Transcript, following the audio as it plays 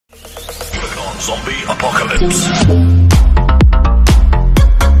Всем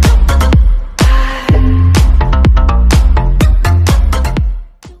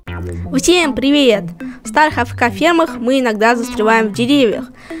привет! В старых АФК-фермах мы иногда застреваем в деревьях,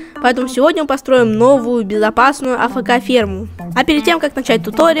 поэтому сегодня мы построим новую безопасную АФК-ферму. А перед тем, как начать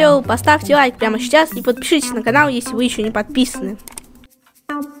туториал, поставьте лайк прямо сейчас и подпишитесь на канал, если вы еще не подписаны.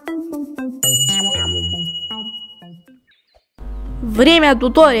 Время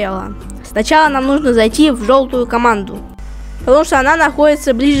туториала. Сначала нам нужно зайти в желтую команду, потому что она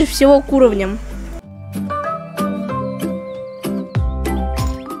находится ближе всего к уровням.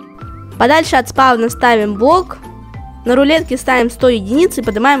 Подальше от спавна ставим блок, на рулетке ставим 100 единиц и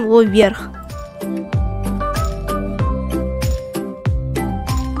поднимаем его вверх.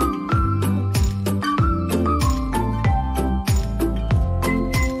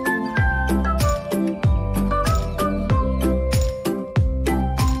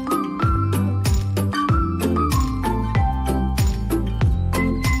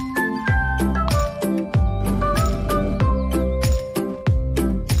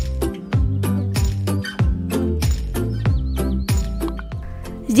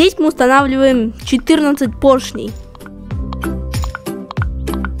 Здесь мы устанавливаем 14 поршней.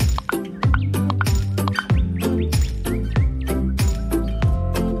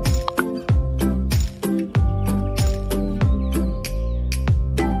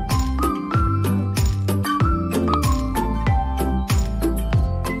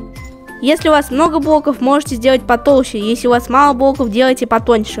 Если у вас много блоков, можете сделать потолще. Если у вас мало блоков, делайте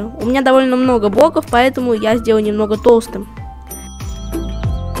потоньше. У меня довольно много блоков, поэтому я сделаю немного толстым.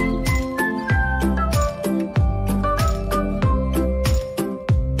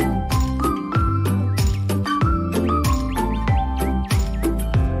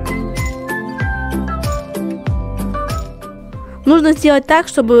 Нужно сделать так,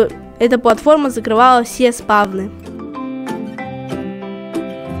 чтобы эта платформа закрывала все спавны.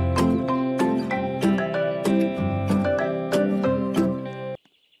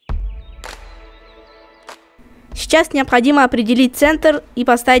 Сейчас необходимо определить центр и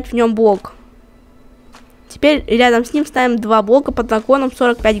поставить в нем блок. Теперь рядом с ним ставим два блока под наклоном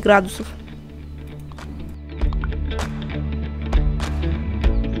 45 градусов.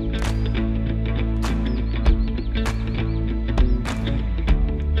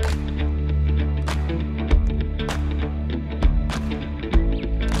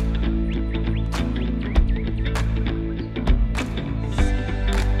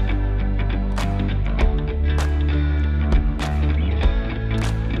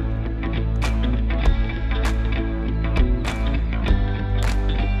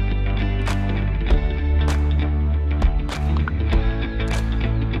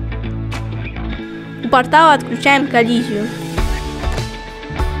 У портала отключаем коллизию.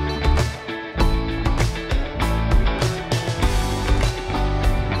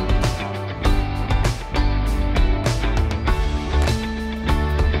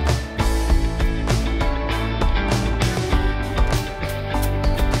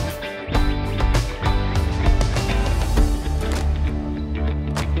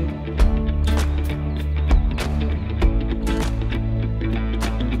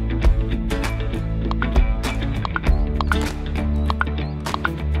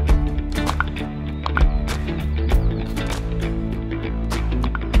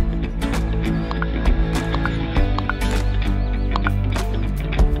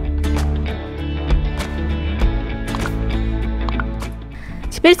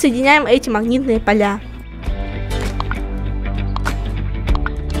 Теперь соединяем эти магнитные поля.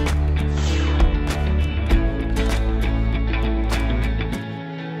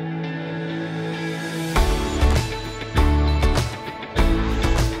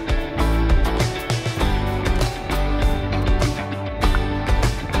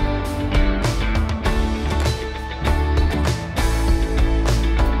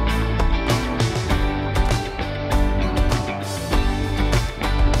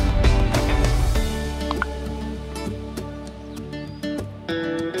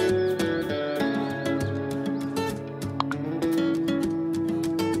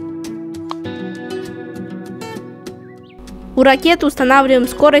 У ракеты устанавливаем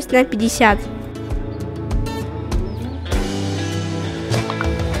скорость на 50.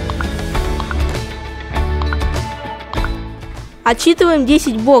 Отсчитываем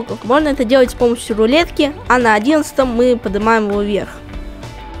 10 блоков. Можно это делать с помощью рулетки, а на 11 мы поднимаем его вверх.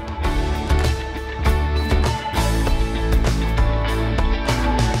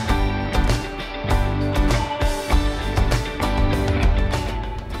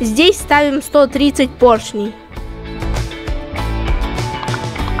 Здесь ставим 130 поршней.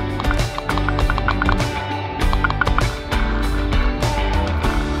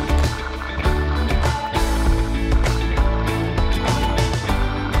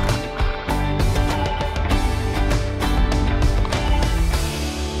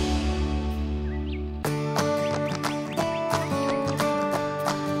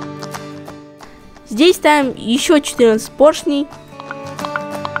 Здесь ставим еще 14 поршней.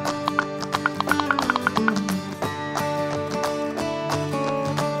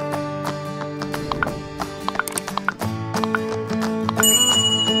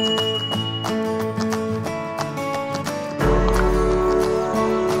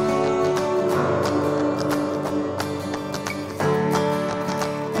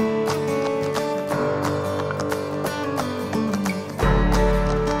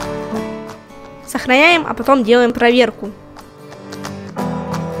 Сохраняем, а потом делаем проверку.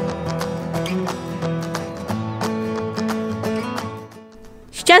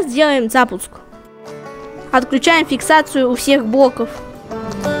 Сейчас делаем запуск. Отключаем фиксацию у всех блоков.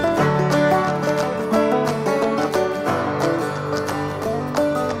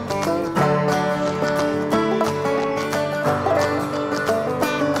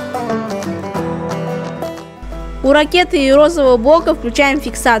 У ракеты и розового блока включаем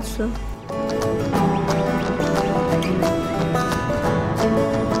фиксацию.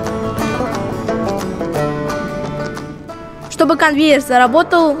 Чтобы конвейер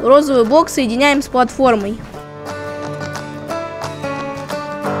заработал, розовый блок соединяем с платформой.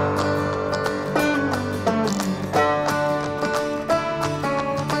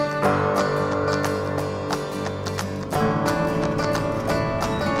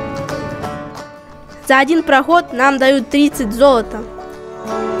 За один проход нам дают 30 золота.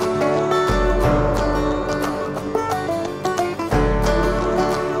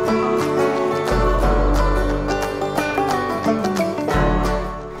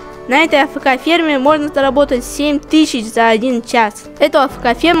 На этой АФК ферме можно заработать 7000 за 1 час. Эту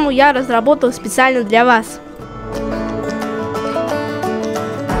АФК ферму я разработал специально для вас.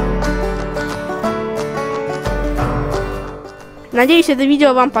 Надеюсь, это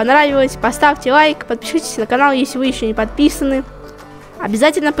видео вам понравилось. Поставьте лайк, подпишитесь на канал, если вы еще не подписаны.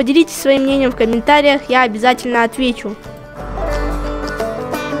 Обязательно поделитесь своим мнением в комментариях, я обязательно отвечу.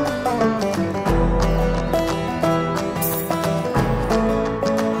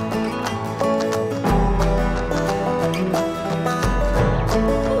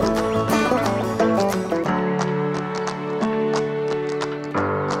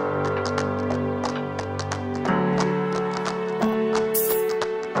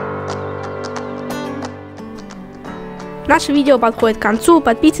 Наше видео подходит к концу.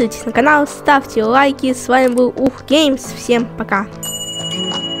 Подписывайтесь на канал, ставьте лайки. С вами был UHGames. Всем пока.